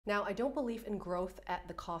Now, I don't believe in growth at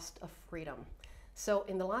the cost of freedom. So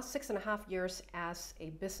in the last 6.5 years as a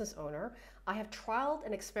business owner, I have trialed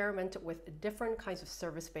and experimented with different kinds of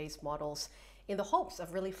service-based models in the hopes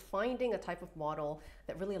of really finding a type of model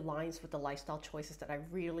that really aligns with the lifestyle choices that I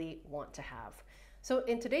really want to have. So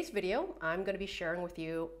in today's video, I'm going to be sharing with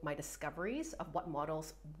you my discoveries of what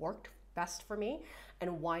models worked best for me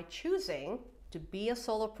and why choosing to be a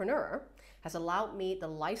solopreneur has allowed me the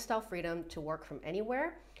lifestyle freedom to work from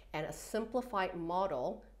anywhere and a simplified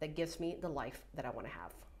model that gives me the life that I want to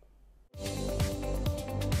have.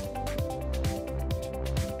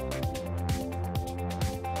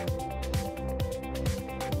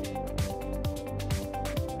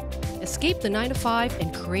 Escape the 9-to-5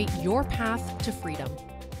 and create your path to freedom.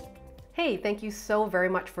 Hey, thank you so very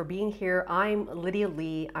much for being here. I'm Lydia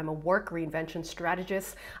Lee. I'm a work reinvention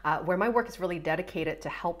strategist where my work is really dedicated to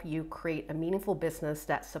help you create a meaningful business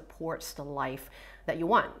that supports the life that you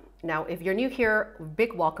want. Now, if you're new here,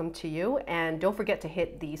 big welcome to you, and don't forget to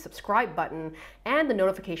hit the subscribe button and the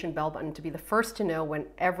notification bell button to be the first to know when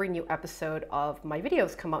every new episode of my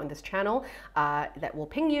videos come out in this channel. That will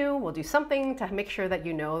ping you. We'll do something to make sure that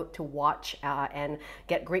you know to watch and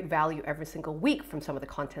get great value every single week from some of the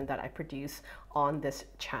content that I produce on this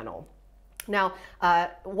channel. Now,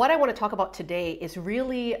 what I want to talk about today is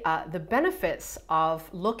really the benefits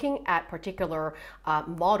of looking at particular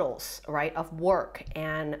models, right, of work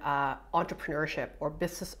and entrepreneurship or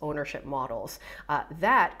business ownership models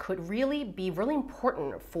that could really be really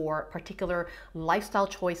important for particular lifestyle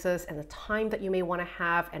choices and the time that you may want to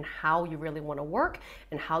have and how you really want to work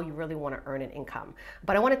and how you really want to earn an income.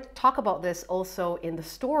 But I want to talk about this also in the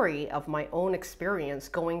story of my own experience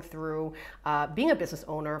going through being a business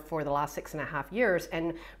owner for the last 6.5 years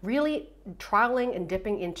and really trialing and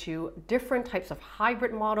dipping into different types of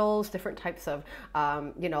hybrid models, different types of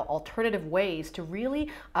alternative ways to really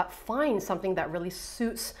find something that really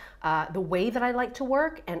suits the way that I like to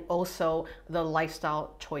work and also the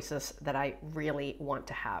lifestyle choices that I really want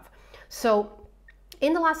to have. So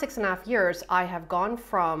in the last 6.5 years, I have gone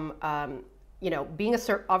from being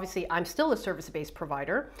obviously I'm still a service-based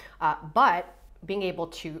provider, but being able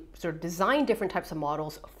to sort of design different types of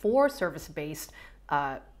models for service-based,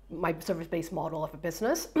 my service-based model of a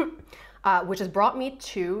business, which has brought me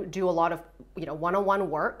to do a lot of one-on-one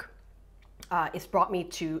work. It's brought me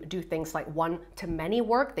to do things like one-to-many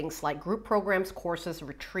work, things like group programs, courses,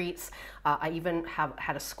 retreats. I even have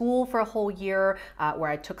had a school for a whole year where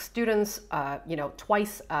I took students,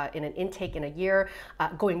 twice in an intake in a year,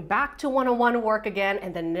 going back to one-on-one work again,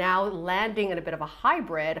 and then now landing in a bit of a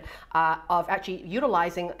hybrid of actually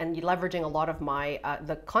utilizing and leveraging a lot of my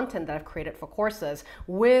the content that I've created for courses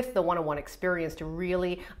with the one-on-one experience to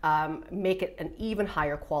really make it an even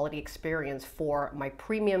higher quality experience for my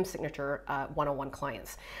premium signature one-on-one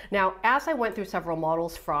clients. Now, as I went through several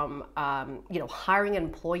models from hiring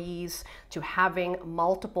employees to having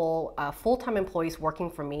multiple full-time employees working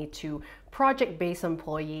for me to project-based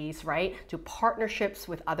employees, right, to partnerships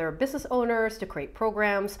with other business owners to create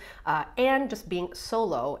programs, and just being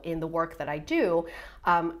solo in the work that I do,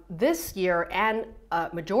 this year and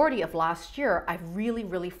majority of last year, I've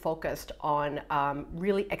really focused on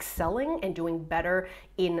really excelling and doing better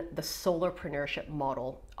in the solopreneurship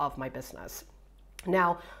model of my business.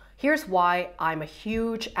 Now, here's why I'm a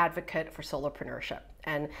huge advocate for solopreneurship.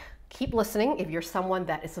 And keep listening if you're someone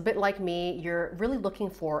that is a bit like me, you're really looking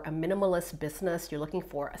for a minimalist business, you're looking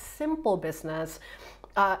for a simple business,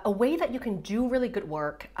 a way that you can do really good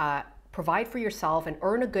work, provide for yourself and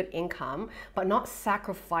earn a good income, but not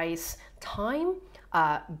sacrifice time,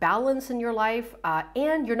 balance in your life,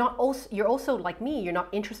 and you're also like me, you're not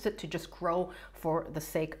interested to just grow for the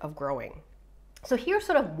sake of growing. So here's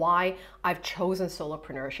sort of why I've chosen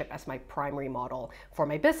solopreneurship as my primary model for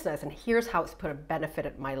my business, and here's how it's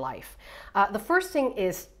benefited my life. The first thing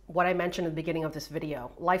is what I mentioned at the beginning of this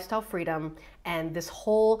video, lifestyle freedom and this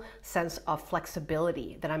whole sense of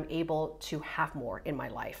flexibility that I'm able to have more in my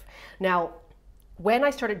life. Now, when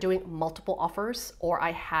I started doing multiple offers, or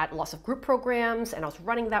I had lots of group programs and I was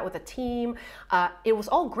running that with a team, it was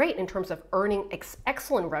all great in terms of earning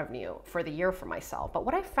excellent revenue for the year for myself. But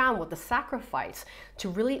what I found with the sacrifice to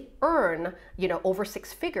really earn, over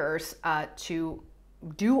 6 figures to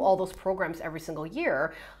do all those programs every single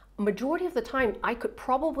year, majority of the time I could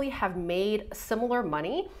probably have made similar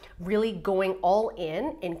money really going all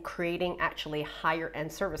in creating actually higher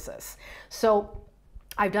end services. So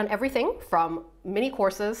I've done everything from mini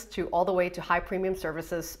courses to all the way to high premium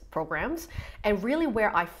services programs. And really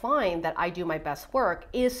where I find that I do my best work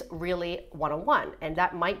is really one-on-one. And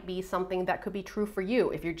that might be something that could be true for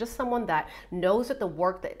you. If you're just someone that knows that the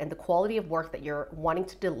work that, and the quality of work that you're wanting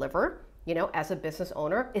to deliver, you know, as a business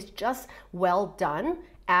owner, is just well done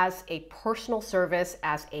as a personal service,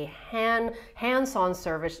 as a hands-on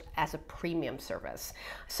service, as a premium service.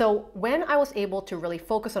 So when I was able to really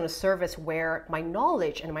focus on a service where my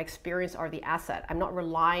knowledge and my experience are the asset, I'm not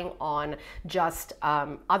relying on just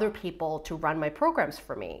other people to run my programs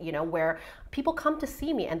for me, you know, where people come to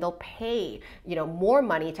see me and they'll pay, you know, more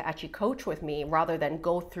money to actually coach with me rather than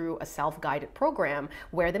go through a self-guided program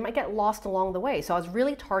where they might get lost along the way. So I was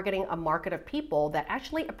really targeting a market of people that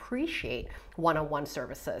actually appreciate one-on-one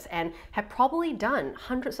services and have probably done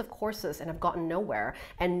hundreds of courses and have gotten nowhere,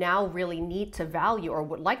 and now really need to value or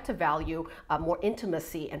would like to value more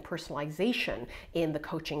intimacy and personalization in the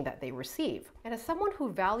coaching that they receive. And as someone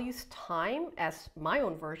who values time as my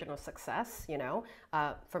own version of success, you know,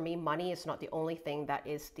 for me, money is not the only thing that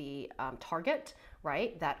is the target,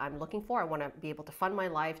 right, that I'm looking for. I want to be able to fund my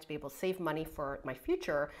life, to be able to save money for my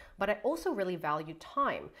future, but I also really value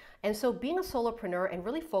time. And so being a solopreneur and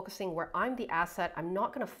really focusing where I'm the asset, I'm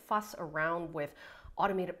not going to fuss around with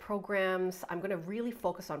automated programs. I'm going to really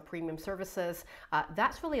focus on premium services.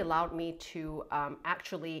 That's really allowed me to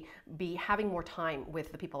actually be having more time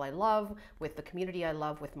with the people I love, with the community I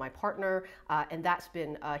love, with my partner, and that's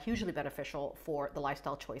been hugely beneficial for the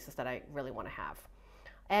lifestyle choices that I really want to have.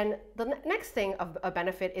 And the next thing of a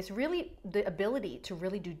benefit is really the ability to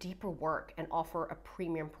really do deeper work and offer a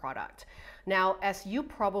premium product. Now, as you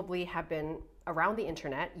probably have been around the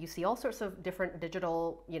internet, you see all sorts of different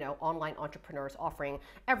digital, you know, online entrepreneurs offering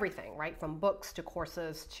everything, right? From books to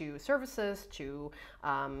courses to services to,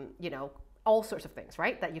 you know, all sorts of things,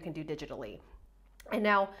 right? That you can do digitally. And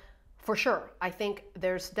now, for sure, I think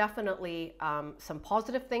there's definitely some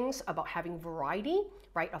positive things about having variety,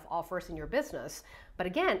 right, of offers in your business. But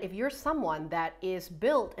again, if you're someone that is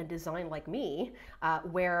built and designed like me,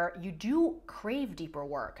 where you do crave deeper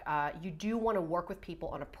work, you do want to work with people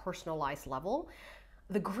on a personalized level,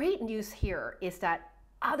 the great news here is that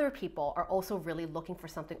other people are also really looking for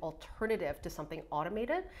something alternative to something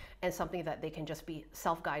automated and something that they can just be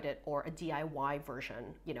self-guided or a DIY version,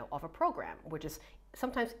 you know, of a program, which is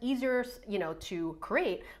sometimes easier, you know, to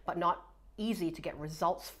create, but not easy to get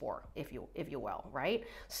results for, if you will, right?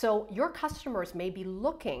 So your customers may be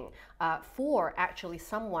looking for actually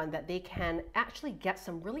someone that they can actually get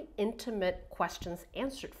some really intimate questions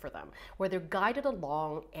answered for them, where they're guided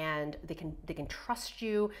along and they can trust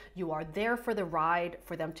you. You are there for the ride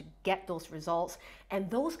for them to get those results, and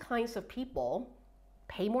those kinds of people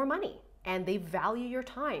pay more money. And they value your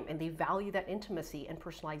time, and they value that intimacy and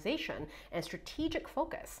personalization and strategic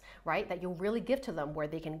focus, right? That you'll really give to them, where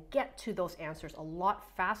they can get to those answers a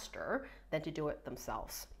lot faster than to do it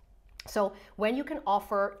themselves. So when you can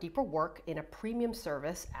offer deeper work in a premium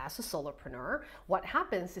service as a solopreneur, what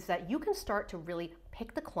happens is that you can start to really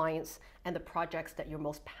pick the clients and the projects that you're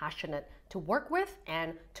most passionate to work with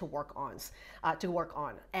and to work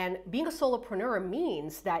on. And being a solopreneur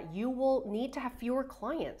means that you will need to have fewer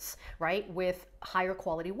clients, right, with higher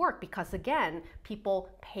quality work, because again, people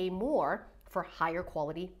pay more for higher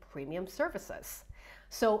quality premium services.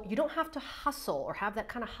 So you don't have to hustle or have that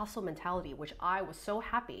kind of hustle mentality, which I was so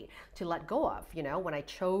happy to let go of, you know, when I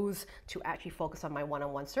chose to actually focus on my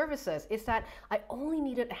one-on-one services, is that I only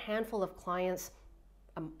needed a handful of clients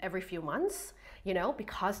every few months, you know,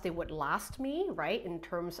 because they would last me, right, in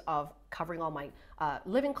terms of covering all my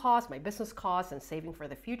living costs, my business costs, and saving for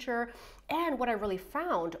the future. And what I really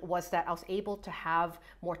found was that I was able to have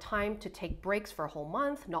more time to take breaks for a whole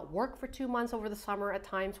month, not work for 2 months over the summer at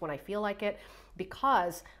times when I feel like it,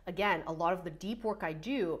 because again, a lot of the deep work I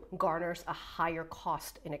do garners a higher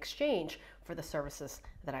cost in exchange for the services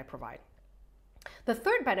that I provide. The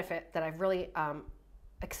third benefit that I've really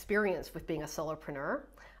experienced with being a solopreneur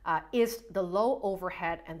is the low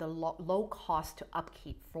overhead and the low cost to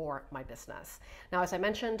upkeep for my business. Now, as I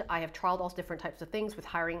mentioned, I have trialed all different types of things with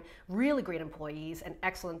hiring really great employees and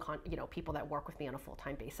excellent people that work with me on a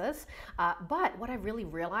full-time basis. But what I really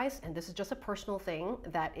realized, and this is just a personal thing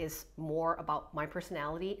that is more about my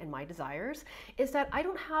personality and my desires, is that I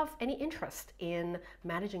don't have any interest in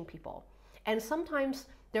managing people. And sometimes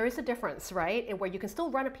there is a difference, right? And where you can still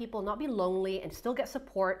run a people, not be lonely, and still get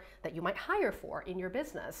support that you might hire for in your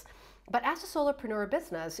business. But as a solopreneur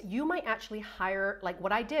business, you might actually hire, like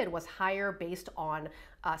what I did was hire based on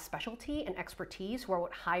specialty and expertise, where I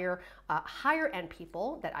would hire higher end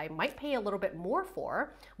people that I might pay a little bit more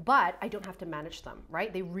for, but I don't have to manage them,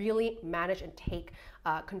 right? They really manage and take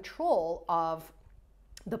control of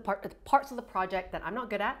the parts of the project that I'm not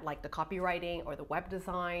good at, like the copywriting or the web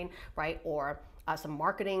design, right? Or some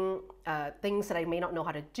marketing things that I may not know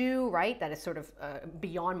how to do, right? That is sort of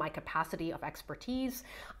beyond my capacity of expertise.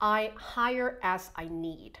 I hire as I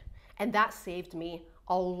need. And that saved me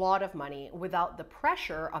a lot of money without the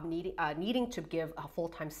pressure of needing to give a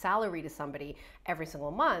full-time salary to somebody every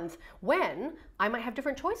single month, when I might have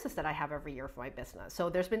different choices that I have every year for my business. So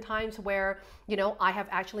there's been times where, you know, I have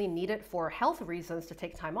actually needed for health reasons to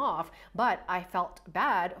take time off, but I felt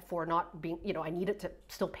bad for not being, you know, I needed to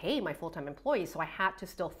still pay my full-time employees. So I had to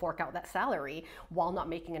still fork out that salary while not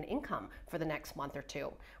making an income for the next month or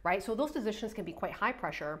two, right? So those decisions can be quite high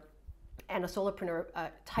pressure. And a solopreneur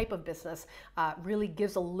type of business really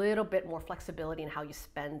gives a little bit more flexibility in how you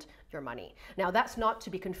spend your money. Now, that's not to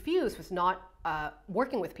be confused with not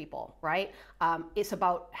working with people, right? It's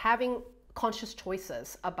about having conscious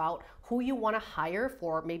choices about who you want to hire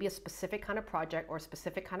for maybe a specific kind of project or a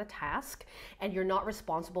specific kind of task, and you're not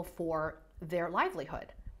responsible for their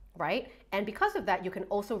livelihood, right? And because of that, you can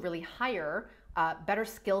also really hire better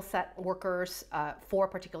skill set workers for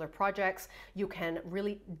particular projects. You can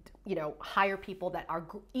really, you know, hire people that are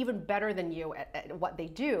even better than you at what they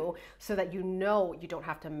do, so that you know you don't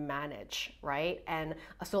have to manage, right? And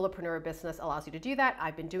a solopreneur business allows you to do that.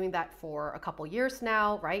 I've been doing that for a couple years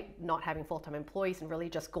now, right? Not having full-time employees and really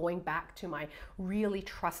just going back to my really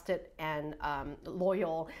trusted and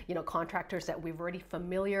loyal, you know, contractors that we've already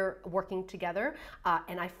familiar working together.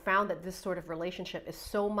 And I found that this sort of relationship is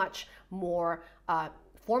so much more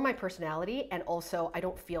for my personality, and also I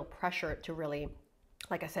don't feel pressure to really,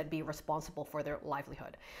 like I said, be responsible for their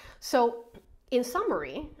livelihood. So in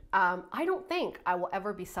summary, I don't think I will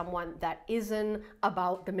ever be someone that isn't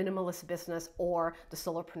about the minimalist business or the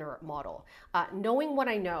solopreneur model. Knowing what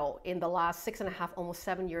I know in the last 6.5, almost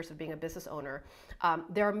 7 years of being a business owner,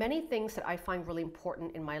 there are many things that I find really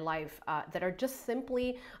important in my life that are just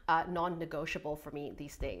simply non-negotiable for me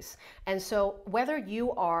these days. And so whether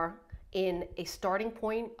you are in a starting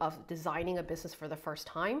point of designing a business for the first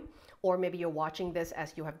time, or maybe you're watching this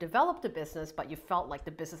as you have developed a business, but you felt like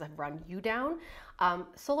the business have run you down,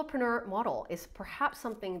 solopreneur model is perhaps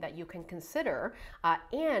something that you can consider,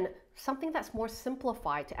 and something that's more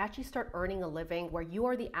simplified to actually start earning a living, where you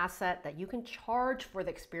are the asset that you can charge for the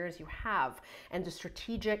experience you have and the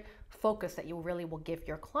strategic focus that you really will give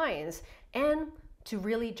your clients, and to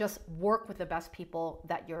really just work with the best people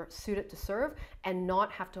that you're suited to serve, and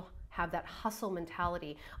not have to have that hustle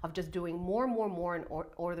mentality of just doing more and more and more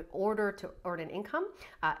in order to earn an income.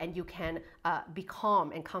 And you can be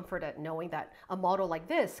calm and comforted knowing that a model like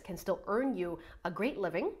this can still earn you a great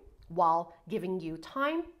living while giving you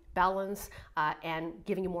time, balance, and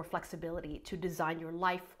giving you more flexibility to design your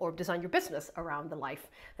life or design your business around the life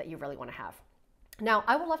that you really want to have. Now,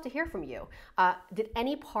 I would love to hear from you. Did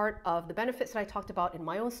any part of the benefits that I talked about in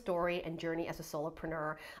my own story and journey as a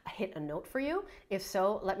solopreneur hit a note for you? If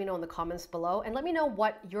so, let me know in the comments below, and let me know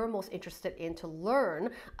what you're most interested in to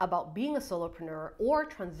learn about being a solopreneur or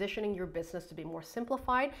transitioning your business to be more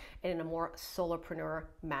simplified and in a more solopreneur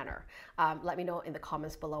manner. Let me know in the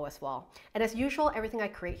comments below as well. And as usual, everything I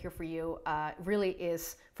create here for you really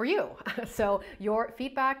is for you. So your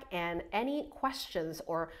feedback and any questions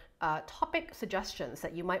or topic suggestions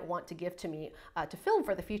that you might want to give to me to film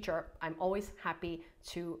for the future, I'm always happy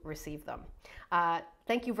to receive them.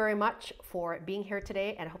 Thank you very much for being here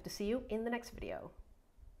today, and I hope to see you in the next video.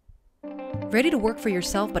 Ready to work for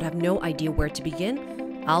yourself but have no idea where to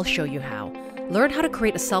begin? I'll show you how. Learn how to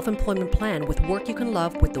create a self-employment plan with work you can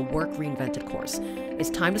love with the Work Reinvented course. It's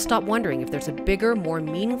time to stop wondering if there's a bigger, more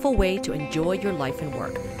meaningful way to enjoy your life and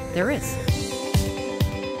work. There is.